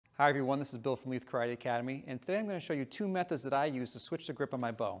Hi everyone, this is Bill from Leith Karate Academy, and today I'm going to show you two methods that I use to switch the grip on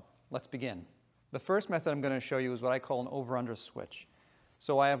my bow. Let's begin. The first method I'm going to show you is what I call an over-under switch.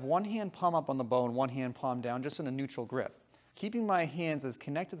 So I have one hand palm up on the bow and one hand palm down, just in a neutral grip. Keeping my hands as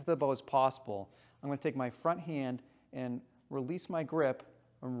connected to the bow as possible, I'm going to take my front hand and release my grip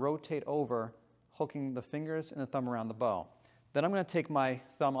and rotate over, hooking the fingers and the thumb around the bow. Then I'm going to take my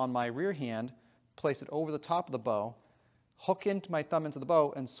thumb on my rear hand, place it over the top of the bow, hook into my thumb into the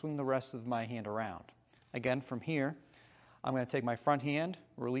bow, and swing the rest of my hand around. Again, from here, I'm going to take my front hand,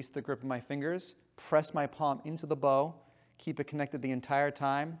 release the grip of my fingers, press my palm into the bow, keep it connected the entire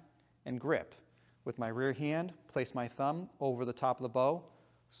time, and grip. With my rear hand, place my thumb over the top of the bow,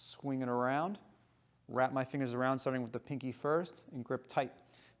 swing it around, wrap my fingers around starting with the pinky first, and grip tight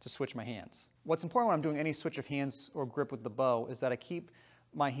to switch my hands. What's important when I'm doing any switch of hands or grip with the bow is that I keep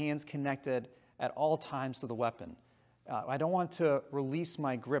my hands connected at all times to the weapon. I don't want to release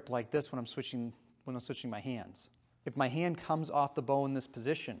my grip like this when I'm switching my hands. If my hand comes off the bow in this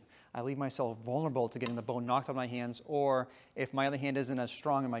position, I leave myself vulnerable to getting the bow knocked out of my hands, or if my other hand isn't as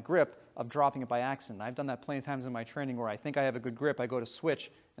strong in my grip, of dropping it by accident. I've done that plenty of times in my training where I think I have a good grip, I go to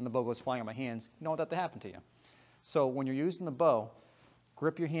switch, and the bow goes flying out of my hands. You don't want that to happen to you. So when you're using the bow,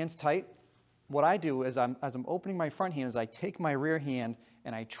 grip your hands tight. What I do is, as I'm opening my front hand, is I take my rear hand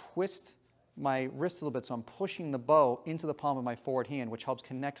and I twist my wrist a little bit, so I'm pushing the bow into the palm of my forward hand, which helps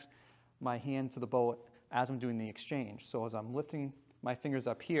connect my hand to the bow as I'm doing the exchange. So as I'm lifting my fingers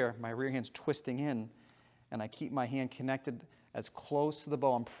up here, my rear hand's twisting in, and I keep my hand connected as close to the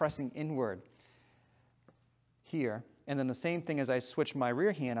bow. I'm pressing inward here. And then the same thing as I switch my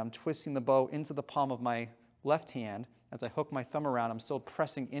rear hand, I'm twisting the bow into the palm of my left hand. As I hook my thumb around, I'm still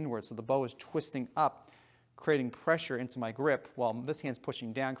pressing inward, so the bow is twisting up, creating pressure into my grip, while this hand's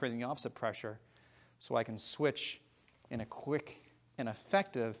pushing down, creating the opposite pressure, so I can switch in a quick and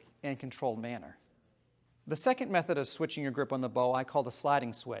effective and controlled manner. The second method of switching your grip on the bow I call the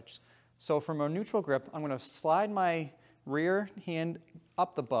sliding switch. So from a neutral grip, I'm going to slide my rear hand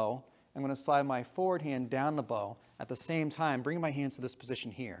up the bow. I'm going to slide my forward hand down the bow. At the same time, bring my hands to this position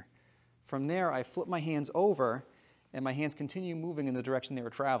here. From there, I flip my hands over, and my hands continue moving in the direction they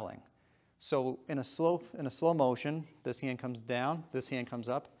were traveling. So in a slow motion, this hand comes down, this hand comes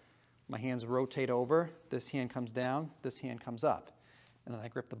up, my hands rotate over, this hand comes down, this hand comes up, and then I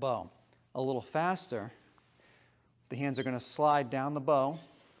grip the bow. A little faster, the hands are going to slide down the bow.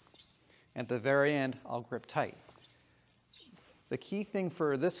 At the very end, I'll grip tight. The key thing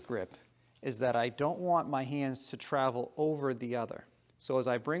for this grip is that I don't want my hands to travel over the other. So as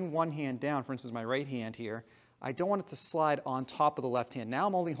I bring one hand down, for instance my right hand here, I don't want it to slide on top of the left hand. Now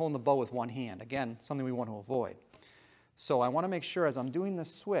I'm only holding the bow with one hand. Again, something we want to avoid. So I want to make sure as I'm doing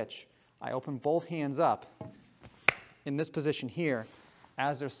this switch, I open both hands up in this position here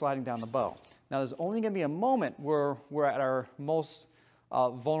as they're sliding down the bow. Now there's only going to be a moment where we're at our most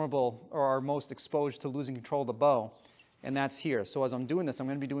vulnerable or our most exposed to losing control of the bow, and that's here. So as I'm doing this, I'm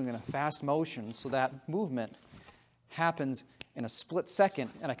going to be doing it in a fast motion, so that movement happens in a split second,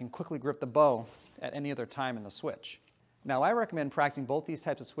 and I can quickly grip the bow at any other time in the switch. Now I recommend practicing both these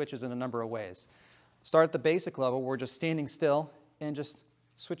types of switches in a number of ways. Start at the basic level where we're just standing still and just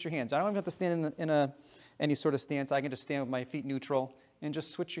switch your hands. I don't even have to stand in any sort of stance. I can just stand with my feet neutral and just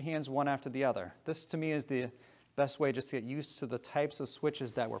switch your hands one after the other. This to me is the best way just to get used to the types of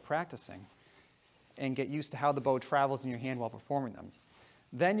switches that we're practicing and get used to how the bow travels in your hand while performing them.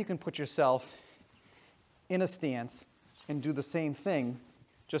 Then you can put yourself in a stance and do the same thing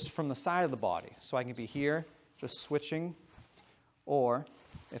just from the side of the body. So I can be here, just switching, or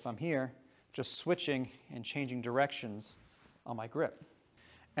if I'm here, just switching and changing directions on my grip.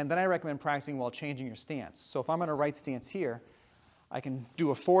 And then I recommend practicing while changing your stance. So if I'm in a right stance here, I can do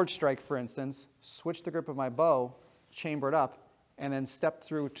a forward strike, for instance, switch the grip of my bow, chamber it up, and then step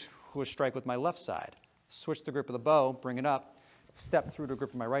through to a strike with my left side. Switch the grip of the bow, bring it up, step through to a grip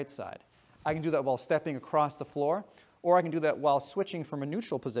of my right side. I can do that while stepping across the floor, or I can do that while switching from a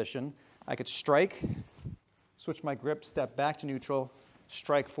neutral position. I could strike, switch my grip, step back to neutral,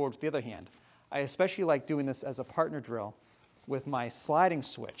 strike forward with the other hand. I especially like doing this as a partner drill with my sliding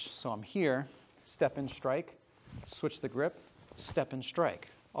switch. So I'm here, step and strike, switch the grip, step and strike,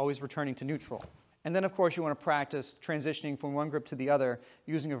 always returning to neutral. And then of course you want to practice transitioning from one grip to the other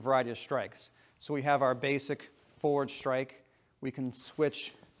using a variety of strikes. So we have our basic forward strike, we can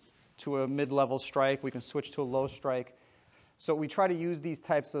switch to a mid-level strike, we can switch to a low strike. So we try to use these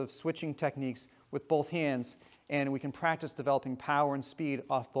types of switching techniques with both hands, and we can practice developing power and speed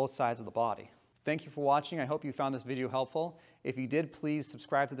off both sides of the body. Thank you for watching. I hope you found this video helpful. If you did, please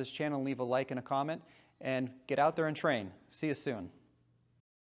subscribe to this channel and leave a like and a comment, and get out there and train. See you soon.